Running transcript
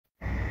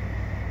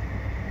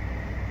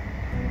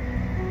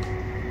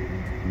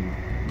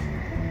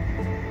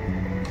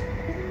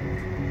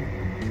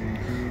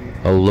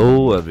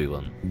Hello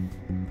everyone,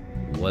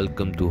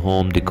 welcome to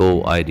Home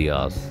Decor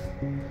Ideas.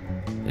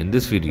 In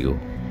this video,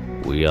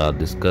 we are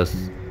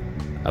discuss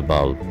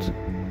about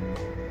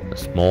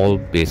small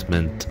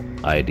basement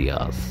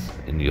ideas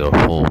in your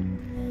home.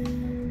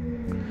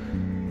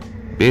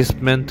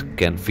 Basement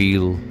can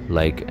feel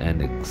like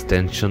an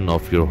extension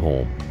of your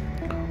home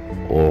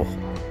or,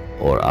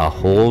 or a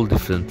whole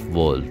different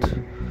world.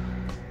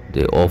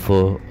 They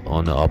offer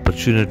an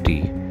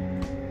opportunity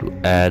to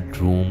add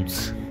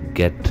rooms,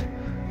 get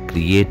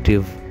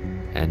creative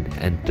and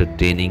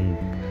entertaining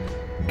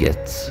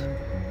guests.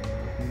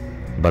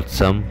 But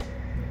some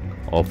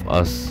of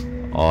us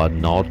are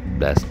not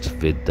blessed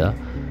with the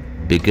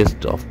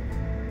biggest of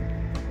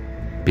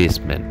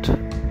basement.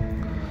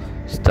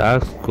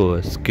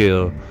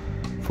 Square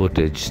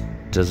footage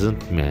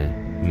doesn't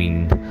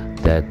mean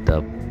that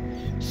the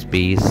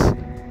space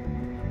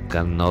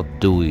cannot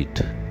do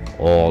it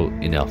all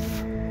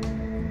enough.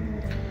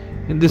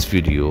 In this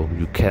video,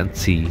 you can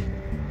see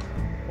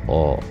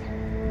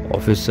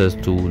offices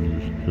to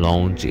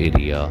lounge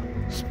area,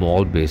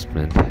 small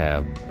basement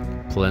have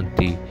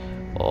plenty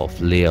of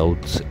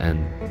layouts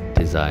and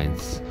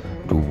designs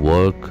to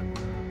work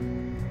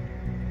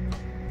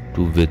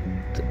to with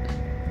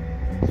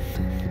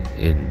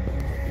in.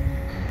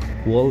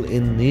 While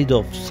in need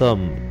of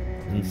some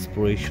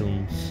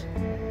inspirations,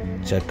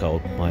 check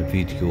out my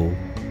video,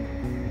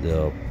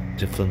 the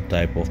different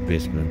type of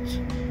basements.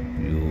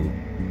 You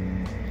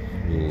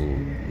will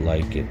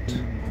like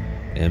it.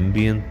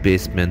 Ambient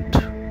basement,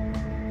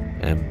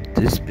 and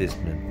this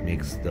basement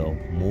makes the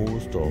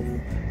most of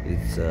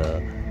its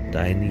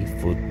tiny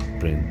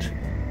footprint.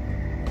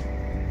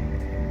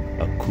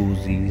 A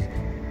cozy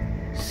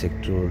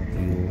sector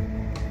view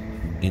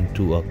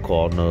into a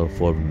corner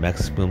for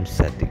maximum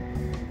setting.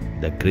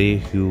 The gray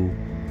hue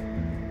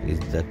is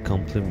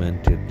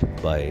complemented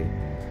by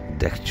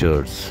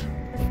textures,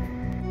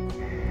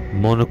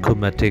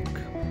 monochromatic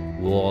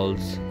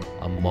walls,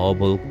 a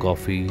marble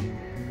coffee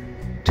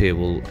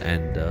table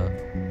and a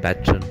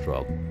patterned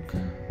rug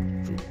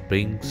to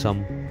bring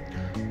some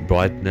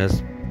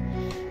brightness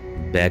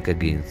back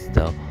against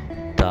the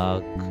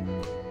dark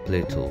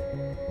plateau.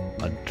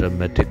 A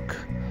dramatic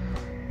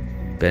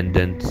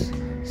pendant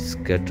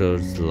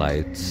scatters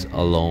lights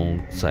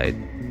alongside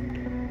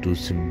two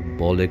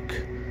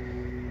symbolic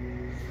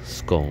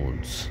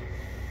scones.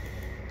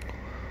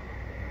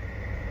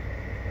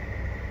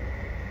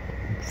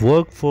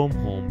 Work from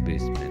home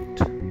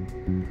basement.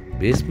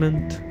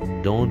 Basement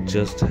don't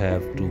just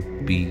have to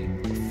be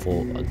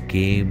for a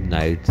game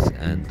nights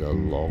and a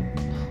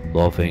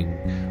laughing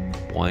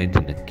point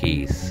in a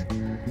case.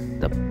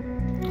 The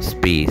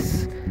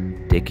space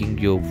taking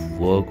your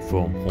work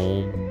from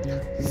home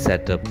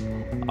setup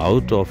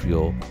out of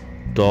your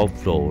top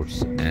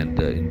floors and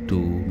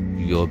into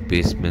your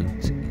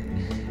basement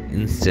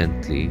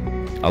instantly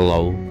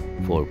allow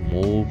for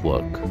more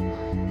work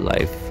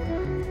life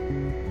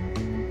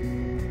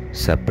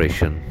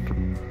separation.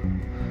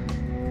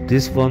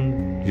 This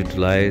one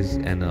utilizes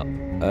an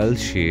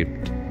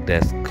L-shaped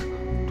desk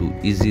to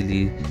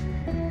easily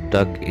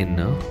tuck in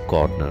a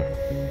corner.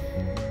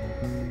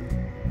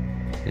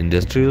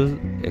 Industrial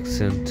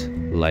accent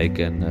like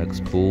an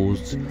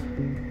exposed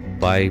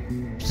pipe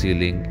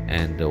ceiling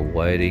and a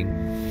wiring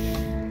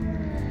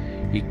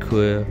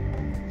equal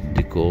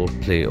decor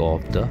play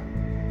of the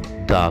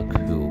dark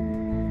hue.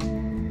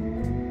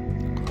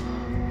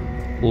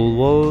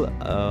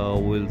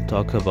 We'll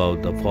talk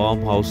about the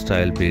farmhouse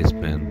style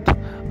basement.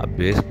 A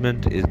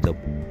basement is the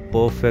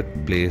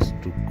perfect place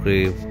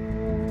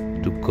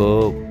to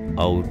carve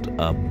out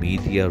a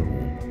media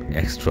room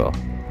extra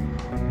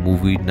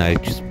movie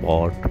night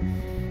spot.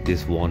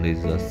 This one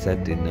is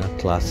set in a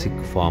classic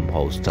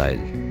farmhouse style,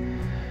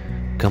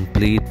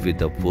 complete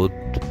with a wood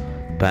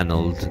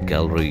paneled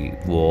gallery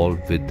wall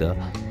with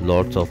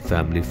lots of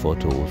family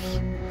photos.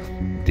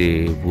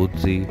 The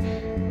woodsy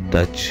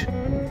touch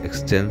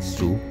extends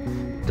to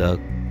the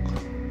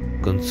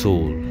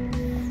console,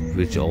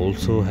 which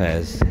also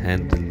has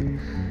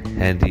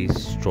handy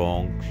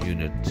strong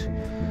unit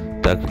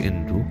tucked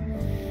in to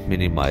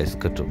minimize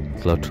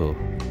clutter.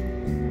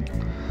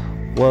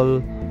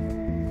 Well,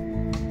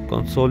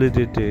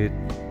 consolidated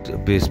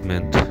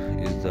basement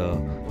is a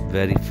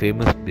very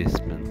famous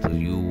basement.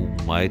 You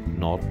might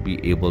not be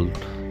able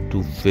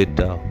to fit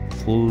a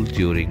full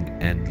during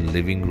and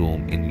living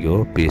room in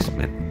your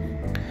basement,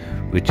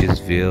 which is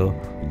where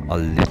a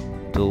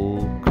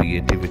little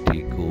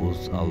creativity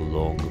goes a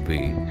long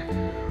way.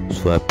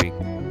 Swapping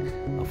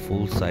a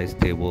full-size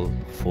table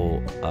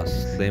for a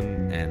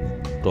slim and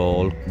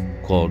tall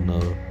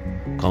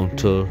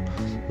counter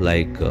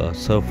like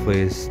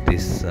surface,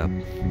 this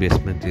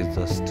basement is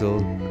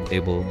still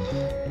able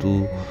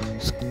to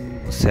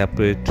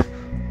separate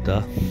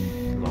the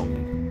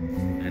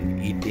lounging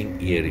and eating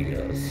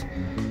areas.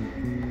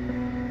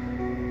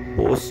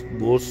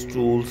 Both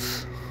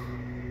stools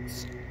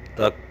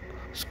stuck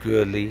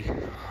squarely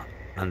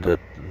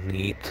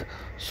underneath,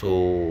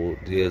 so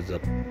there's a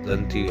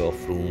plenty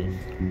of room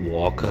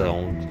walk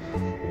around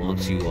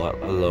once you are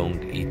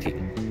alone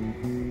eating.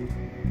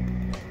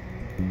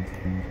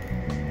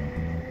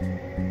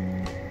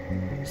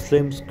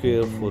 slim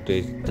square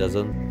footage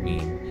doesn't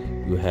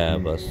mean you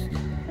have a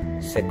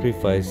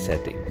sacrifice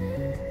setting.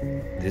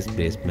 This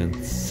basement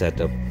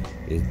setup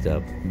is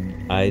the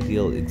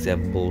ideal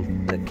example,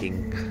 taking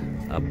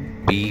a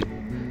beep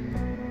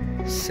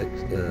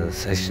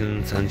session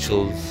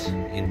essentials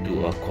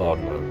into a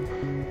corner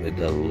with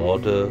a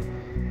loader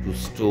to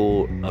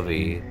store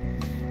away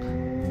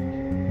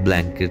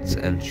blankets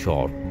and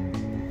short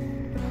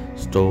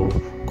store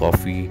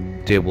coffee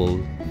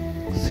table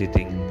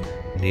sitting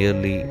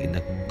nearly in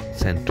a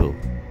center.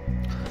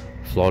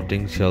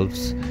 Floating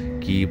shelves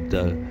keep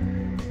the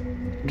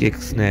kick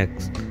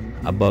snacks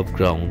above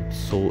ground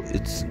so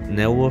it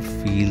never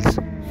feels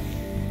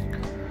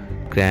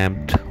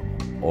cramped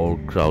or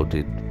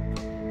crowded.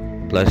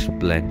 Plush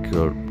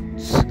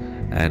blankets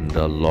and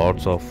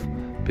lots of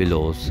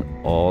pillows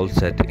all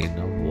set in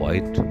a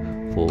white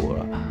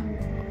for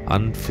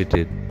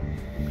unfitted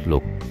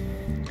look.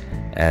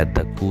 Add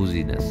the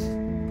coziness.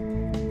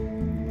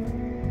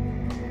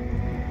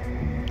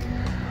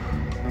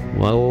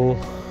 Well,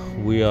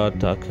 we are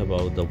talking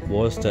about the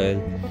versatile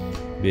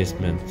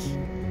basements.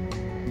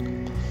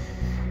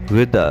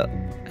 With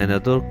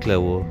another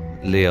clever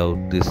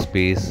layout, this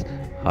space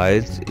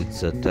hides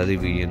its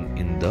television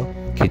in the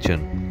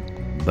kitchen,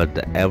 but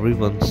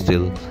everyone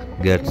still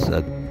gets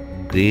a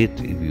great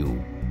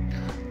view.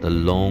 The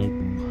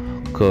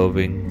long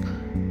curving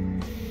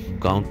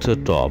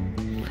countertop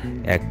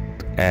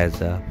act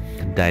as a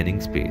dining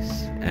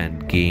space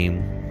and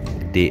game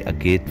day a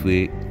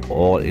gateway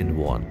all in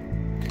one.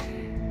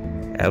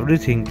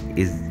 Everything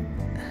is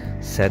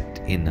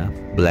set in a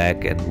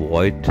black and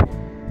white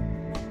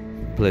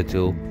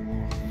plateau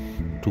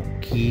to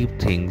keep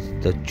things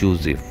the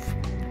choosy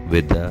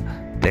with the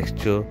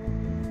texture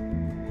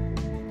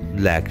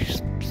black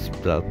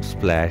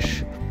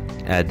splash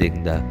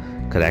adding the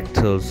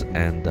characters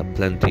and the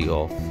plenty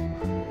of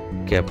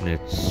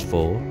cabinets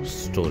for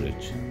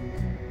storage.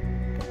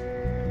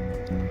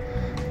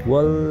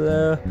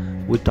 Well,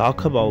 we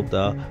talk about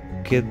the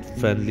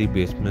kid-friendly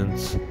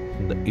basements.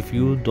 If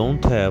you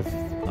don't have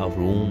a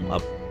room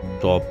up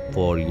top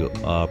for your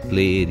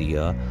play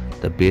area,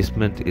 the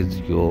basement is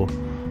your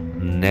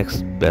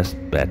next best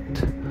bet.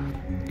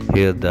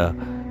 Here, the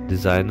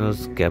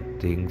designers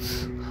kept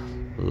things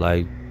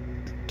light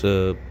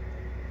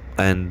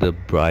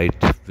and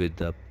bright with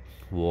the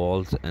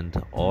walls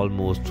and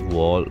almost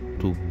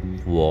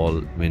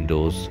wall-to-wall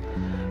windows.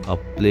 A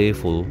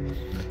playful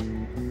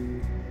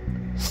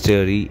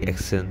starry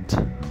accent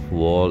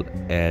wall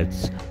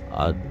adds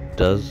a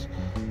touch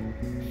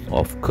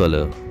of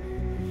color,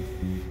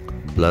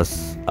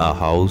 plus a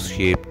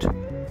house-shaped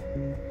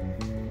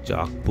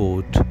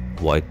chalkboard,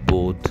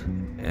 whiteboard,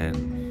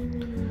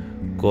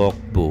 and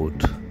corkboard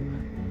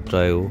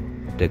trio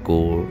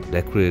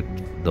decorate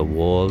the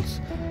walls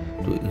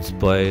to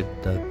inspire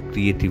the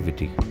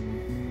creativity.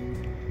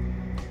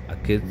 A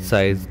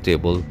kid-sized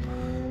table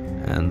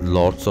and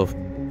lots of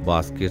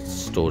basket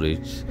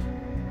storage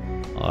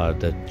are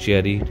the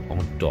cherry on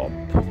top.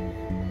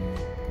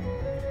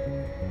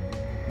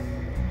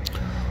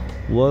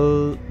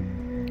 Well,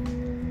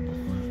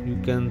 you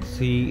can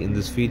see in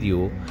this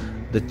video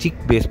the chic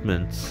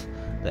basements.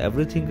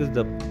 Everything is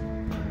the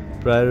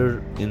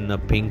prior in a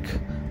pink.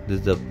 This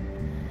is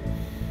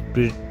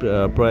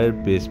the prior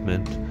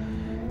basement.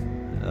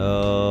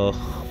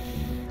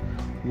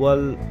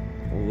 Well,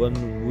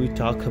 when we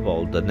talk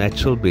about the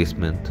natural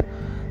basement,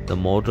 the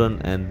modern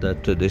and the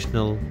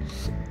traditional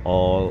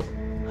all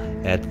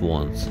at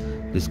once.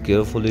 This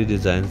carefully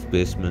designed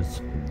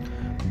basements,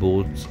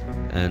 boards,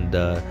 and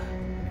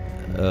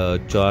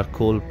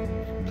charcoal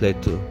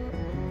plater,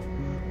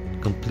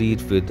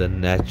 complete with the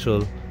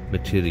natural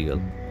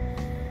material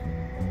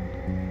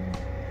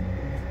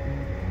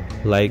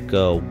like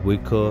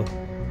wicker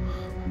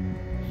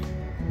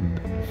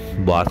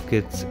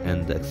baskets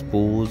and the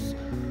exposed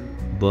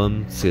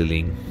burned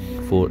ceiling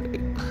for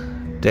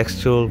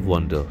textural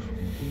wonder.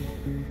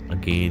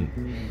 Again,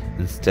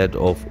 instead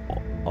of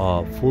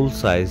a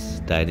full-size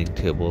dining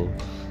table,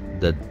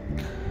 the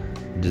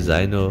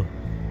designer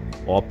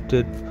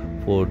opted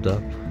for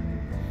the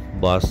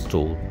bar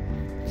stool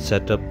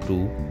setup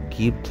to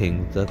keep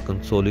things the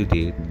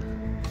consolidate.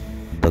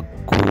 The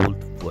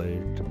gold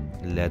weight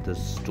leather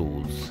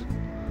stools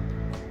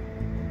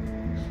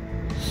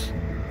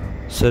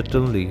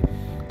certainly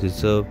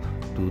deserve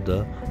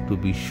to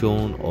be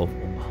shown off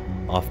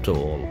after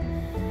all.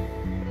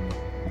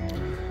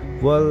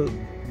 Well,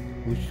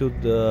 we should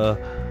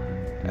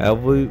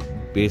every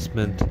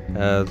basement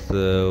as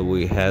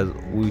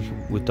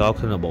we're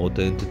talking about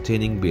the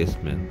entertaining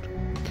basement.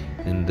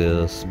 In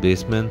the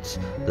basements,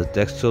 the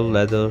textural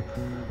leather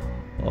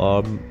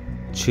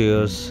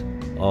chairs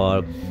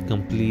are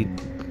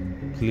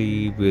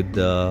completely with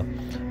the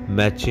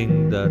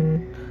matching the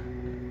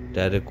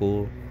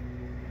decor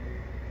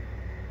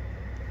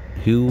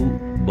hue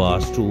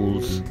bar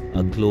stools,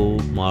 a glow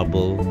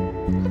marble,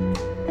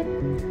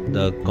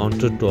 the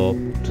countertop,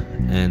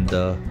 and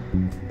the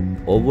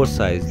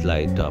oversized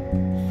light up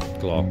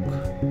clock.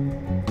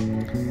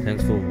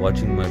 Thanks for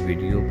watching my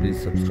video.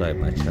 Please subscribe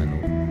my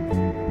channel.